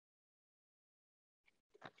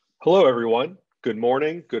Hello, everyone. Good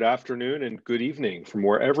morning, good afternoon, and good evening from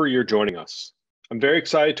wherever you're joining us. I'm very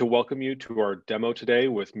excited to welcome you to our demo today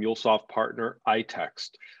with Mulesoft partner iText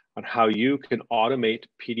on how you can automate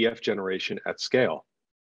PDF generation at scale.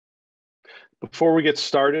 Before we get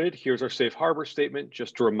started, here's our safe harbor statement,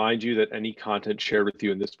 just to remind you that any content shared with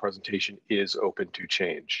you in this presentation is open to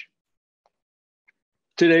change.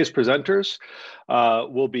 Today's presenters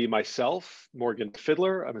will be myself, Morgan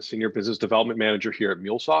Fiddler. I'm a Senior Business Development Manager here at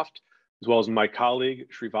Mulesoft, as well as my colleague,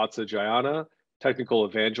 Srivatsa Jayana, Technical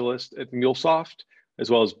Evangelist at Mulesoft,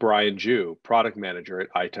 as well as Brian Ju, Product Manager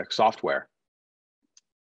at iText Software.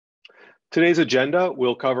 Today's agenda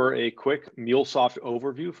will cover a quick Mulesoft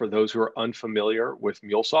overview for those who are unfamiliar with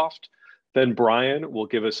Mulesoft. Then Brian will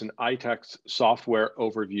give us an iText software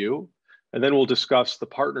overview. And then we'll discuss the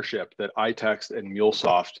partnership that iText and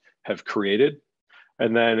Mulesoft have created.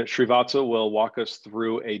 And then Srivatsa will walk us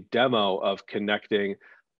through a demo of connecting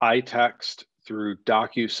iText through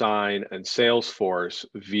Docusign and Salesforce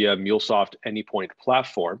via Mulesoft Anypoint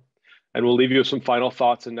platform. And we'll leave you with some final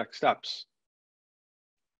thoughts and next steps.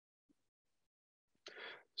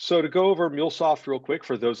 So to go over Mulesoft real quick,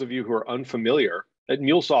 for those of you who are unfamiliar, at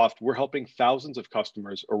Mulesoft, we're helping thousands of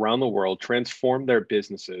customers around the world transform their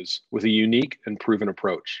businesses with a unique and proven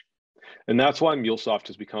approach. And that's why Mulesoft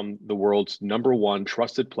has become the world's #1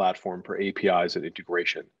 trusted platform for APIs and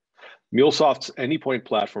integration. Mulesoft's Anypoint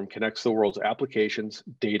platform connects the world's applications,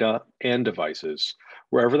 data, and devices,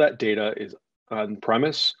 wherever that data is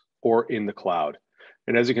on-premise or in the cloud.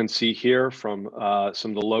 And as you can see here from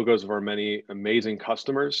some of the logos of our many amazing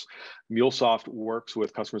customers, Mulesoft works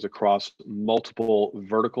with customers across multiple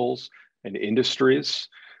verticals and industries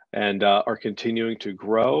and are continuing to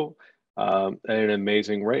grow at an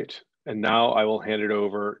amazing rate. And now I will hand it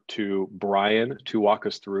over to Brian to walk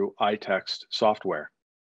us through iText software.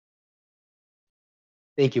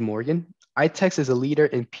 Thank you, Morgan. iText is a leader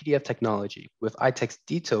in PDF technology, with iText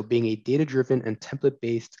Dito being a data-driven and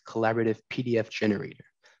template-based collaborative PDF generator.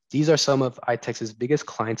 These are some of iText's biggest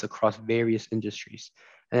clients across various industries.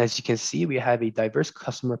 And as you can see, we have a diverse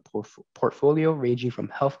customer portfolio ranging from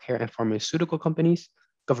healthcare and pharmaceutical companies,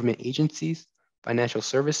 government agencies, financial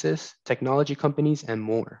services, technology companies, and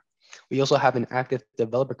more. We also have an active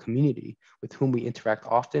developer community with whom we interact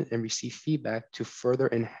often and receive feedback to further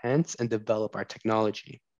enhance and develop our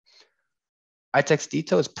technology. iText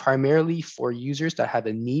Dito is primarily for users that have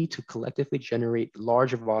a need to collectively generate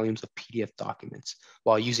large volumes of PDF documents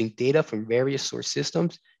while using data from various source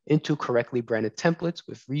systems into correctly branded templates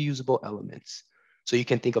with reusable elements. So you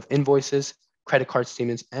can think of invoices, credit card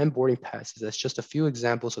statements, and boarding passes as just a few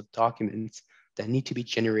examples of documents that need to be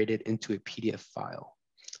generated into a PDF file.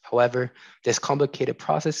 However, this complicated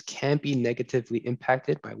process can be negatively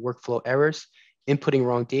impacted by workflow errors, inputting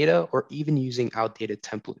wrong data, or even using outdated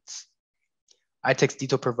templates. iText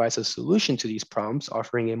Dito provides a solution to these problems,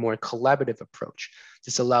 offering a more collaborative approach.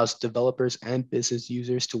 This allows developers and business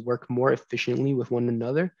users to work more efficiently with one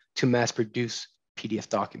another to mass produce PDF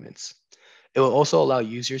documents. It will also allow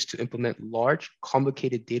users to implement large,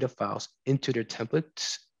 complicated data files into their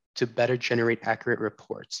templates to better generate accurate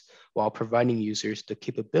reports, while providing users the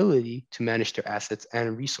capability to manage their assets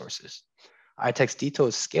and resources. iText Dito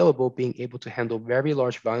is scalable, being able to handle very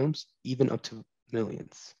large volumes, even up to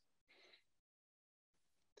millions.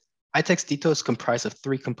 iText Dito is comprised of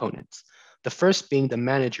 3 components. The first being the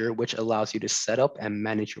manager, which allows you to set up and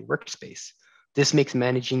manage your workspace. This makes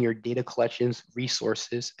managing your data collections,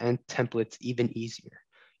 resources, and templates even easier.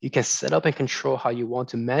 You can set up and control how you want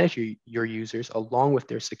to manage your users along with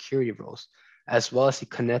their security roles, as well as the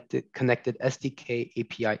connected SDK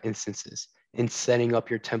API instances in setting up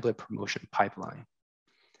your template promotion pipeline.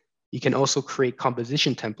 You can also create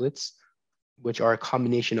composition templates, which are a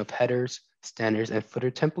combination of headers, standards, and footer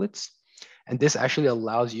templates. And this actually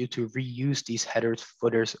allows you to reuse these headers,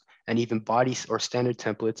 footers, and even bodies or standard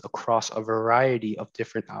templates across a variety of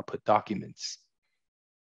different output documents.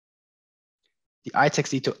 The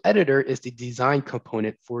iText Dito editor is the design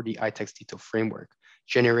component for the iText Dito framework,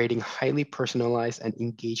 generating highly personalized and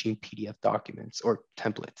engaging PDF documents or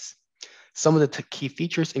templates. Some of the key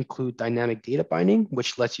features include dynamic data binding,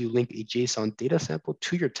 which lets you link a JSON data sample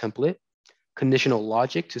to your template, conditional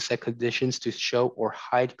logic to set conditions to show or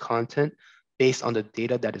hide content based on the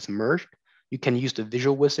data that is merged. You can use the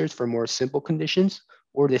visual wizards for more simple conditions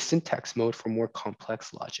or the syntax mode for more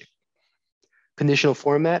complex logic. Conditional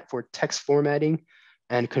format for text formatting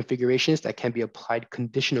and configurations that can be applied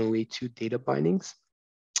conditionally to data bindings,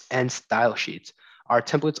 and style sheets. Our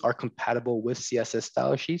templates are compatible with CSS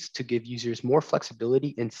style sheets to give users more flexibility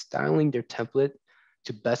in styling their template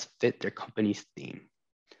to best fit their company's theme.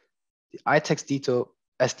 The iText Dito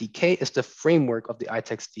SDK is the framework of the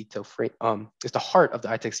iText detail is the heart of the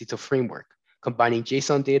iText detail framework, combining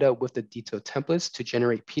JSON data with the detail templates to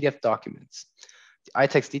generate PDF documents. The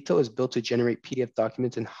iText detail is built to generate PDF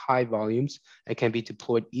documents in high volumes and can be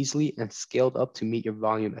deployed easily and scaled up to meet your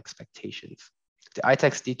volume expectations. The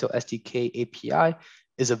iText detail SDK API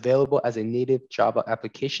is available as a native Java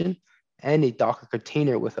application and a Docker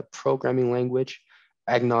container with a programming language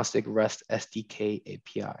agnostic REST SDK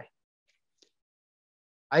API.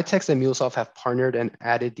 iText and Mulesoft have partnered and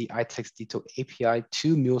added the iText detail API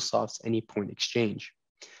to Mulesoft's Anypoint Exchange.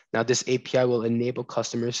 Now, this API will enable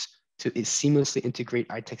customers to seamlessly integrate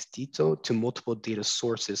iText detail to multiple data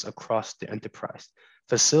sources across the enterprise,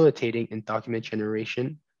 facilitating in document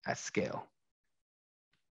generation at scale.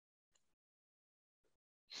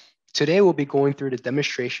 Today, we'll be going through the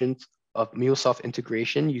demonstrations of Mulesoft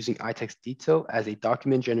integration using iText detail as a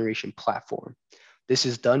document generation platform. This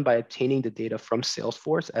is done by obtaining the data from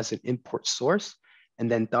Salesforce as an import source, and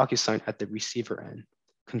then Docusign at the receiver end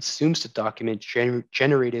consumes the document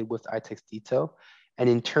generated with iText detail, and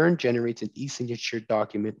in turn generates an e-signature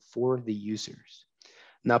document for the users.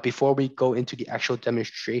 Now, before we go into the actual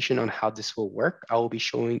demonstration on how this will work, I will be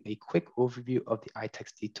showing a quick overview of the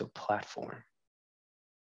iText detail platform.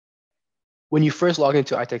 When you first log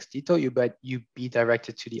into iText detail, you be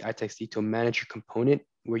directed to the iText detail manager component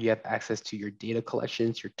where you have access to your data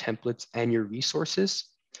collections, your templates, and your resources.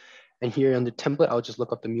 And here on the template, I'll just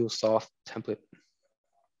look up the Mulesoft template.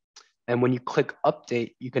 And when you click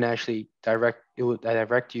update, you can actually it will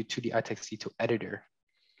direct you to the iText detail editor.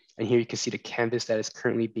 And here you can see the canvas that is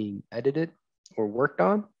currently being edited or worked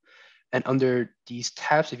on. And under these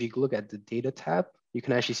tabs, if you look at the data tab, you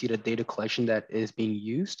can actually see the data collection that is being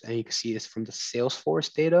used. And you can see it's from the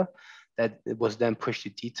Salesforce data that was then pushed to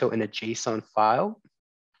detail in a JSON file.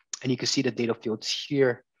 And you can see the data fields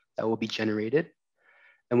here that will be generated.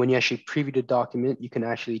 And when you actually preview the document, you can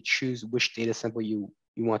actually choose which data sample you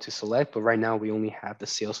want to select. But right now we only have the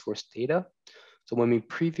Salesforce data. So when we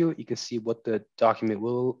preview it, you can see what the document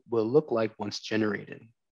will look like once generated.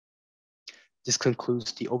 This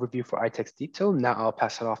concludes the overview for iText detail. Now I'll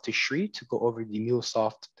pass it off to Shri to go over the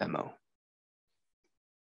Mulesoft demo.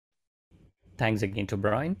 Thanks again to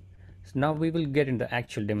Brian. So now we will get into the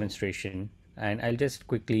actual demonstration, and I'll just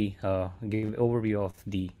quickly give an overview of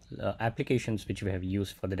the applications which we have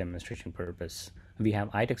used for the demonstration purpose. We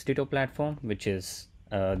have iText detail platform, which is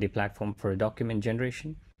the platform for document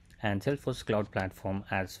generation, and Salesforce Cloud Platform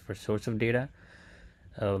as for source of data.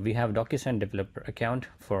 We have Docusign developer account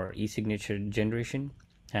for e-signature generation,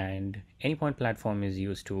 and Anypoint platform is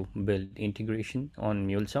used to build integration on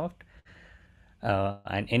Mulesoft.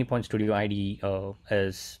 And Anypoint Studio IDE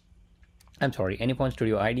Anypoint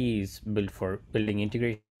Studio IDE is built for building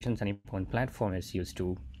integrations, and Anypoint platform is used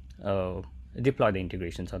to deploy the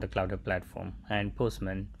integrations on the cloud platform, and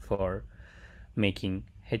Postman for making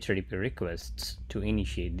HTTP requests to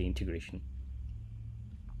initiate the integration.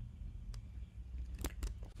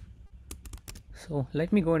 So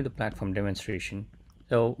let me go into the platform demonstration.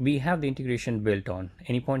 So we have the integration built on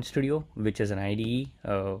Anypoint Studio, which is an IDE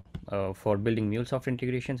for building Mulesoft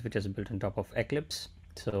integrations, which is built on top of Eclipse.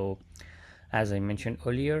 So as I mentioned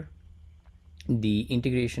earlier, the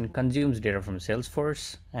integration consumes data from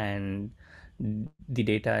Salesforce, and the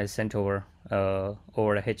data is sent over a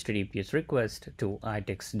HTTPS request to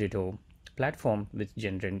iText Ditto platform, which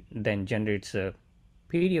then generates a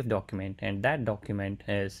PDF document, and that document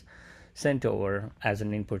is sent over as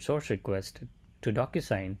an input source request to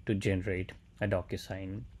Docusign to generate a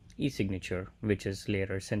Docusign e-signature, which is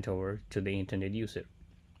later sent over to the intended user.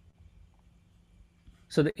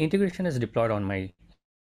 So the integration is deployed on my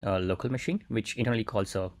local machine, which internally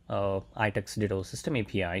calls a iText Ditto system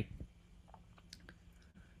API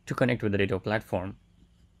to connect with the Ditto platform.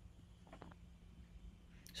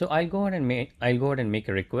 So I'll go ahead and make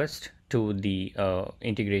a request to the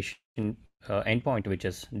integration endpoint, which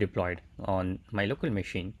is deployed on my local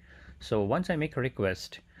machine. So once I make a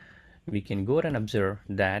request, we can go ahead and observe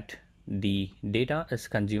that the data is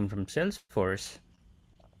consumed from Salesforce,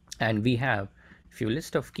 and we have a few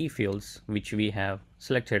list of key fields which we have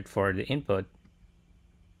selected for the input.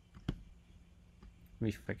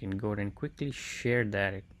 If I can go ahead and quickly share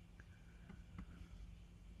that.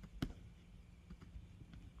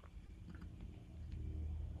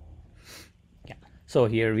 So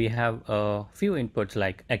here we have a few inputs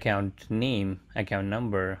like account name, account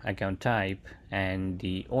number, account type, and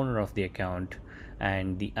the owner of the account,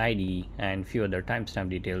 and the ID, and few other timestamp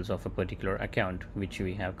details of a particular account, which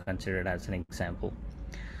we have considered as an example.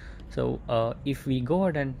 So if we go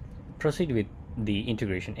ahead and proceed with the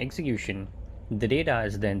integration execution, The data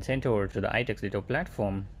is then sent over to the iText Ditto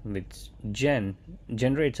platform, which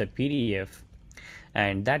generates a PDF,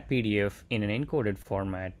 and that PDF in an encoded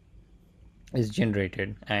format is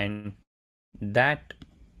generated, and that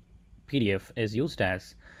PDF is used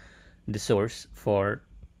as the source for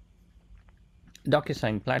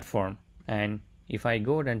Docusign platform. And if I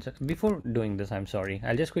go and before doing this, I'm sorry,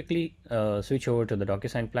 I'll just quickly switch over to the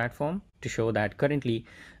Docusign platform to show that currently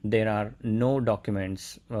there are no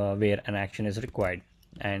documents where an action is required.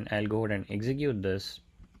 And I'll go ahead and execute this.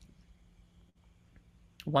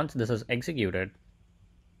 Once this is executed,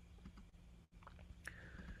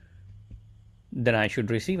 then I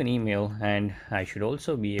should receive an email, and I should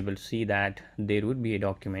also be able to see that there would be a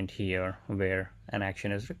document here where an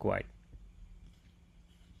action is required.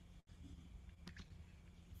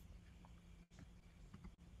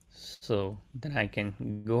 So then I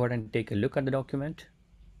can go ahead and take a look at the document.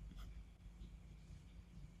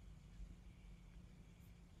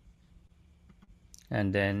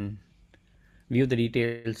 And then view the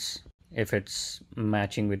details. If it's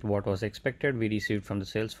matching with what was expected, we received from the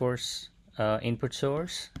Salesforce input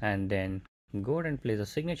source, and then go ahead and place a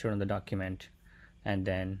signature on the document, and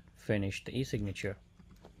then finish the e-signature.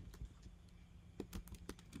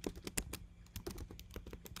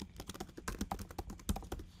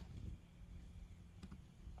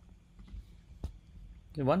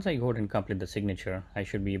 Once I go ahead and complete the signature, I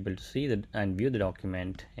should be able to see and view the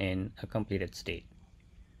document in a completed state.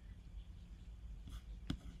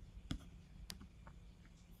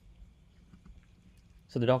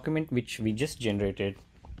 So the document which we just generated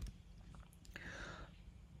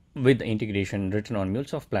with the integration written on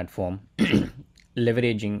Mulesoft platform,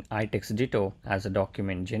 leveraging iText Ditto as a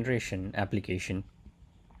document generation application,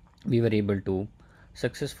 we were able to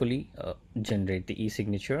successfully generate the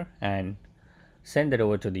e-signature and send that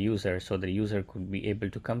over to the user, so the user could be able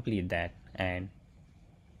to complete that and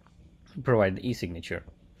provide the e-signature.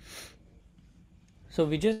 So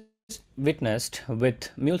we just witnessed with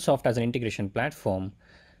Mulesoft as an integration platform,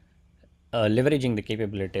 leveraging the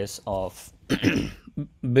capabilities of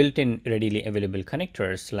built-in readily available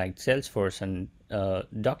connectors like Salesforce and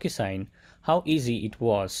Docusign, how easy it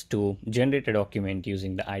was to generate a document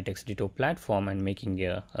using the iText Ditto platform and making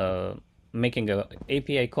a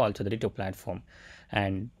API call to the Ditto platform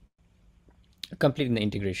and completing the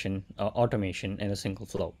integration automation in a single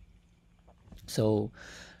flow. So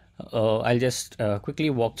I'll just quickly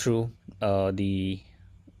walk through the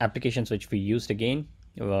applications which we used again.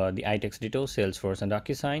 The iText Ditto, Salesforce, and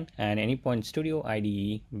Docusign, and Anypoint Studio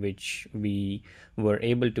IDE, which we were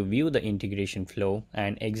able to view the integration flow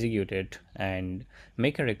and execute it and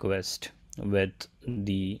make a request with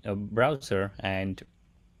the browser and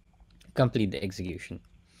complete the execution.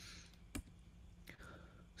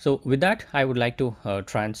 So with that, I would like to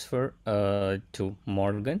transfer to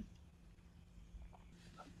Morgan.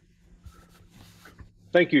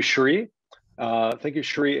 Thank you, Shri. Thank you,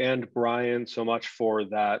 Shri and Brian, so much for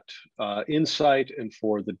that insight and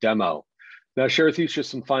for the demo. Now, share with you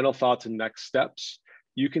just some final thoughts and next steps.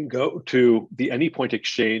 You can go to the Anypoint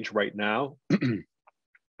Exchange right now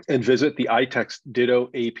and visit the iText Ditto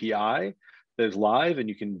API that is live, and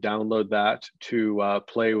you can download that to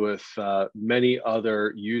play with many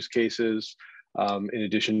other use cases in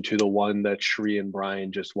addition to the one that Shri and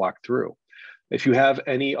Brian just walked through. If you have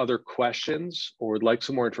any other questions or would like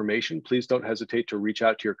some more information, please don't hesitate to reach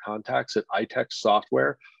out to your contacts at iText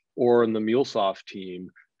Software or in the Mulesoft team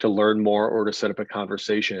to learn more or to set up a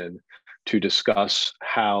conversation to discuss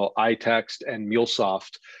how iText and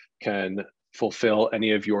Mulesoft can fulfill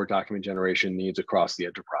any of your document generation needs across the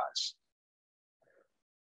enterprise.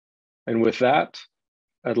 And with that,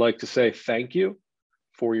 I'd like to say thank you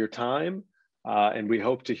for your time, and we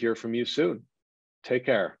hope to hear from you soon. Take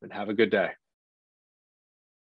care and have a good day.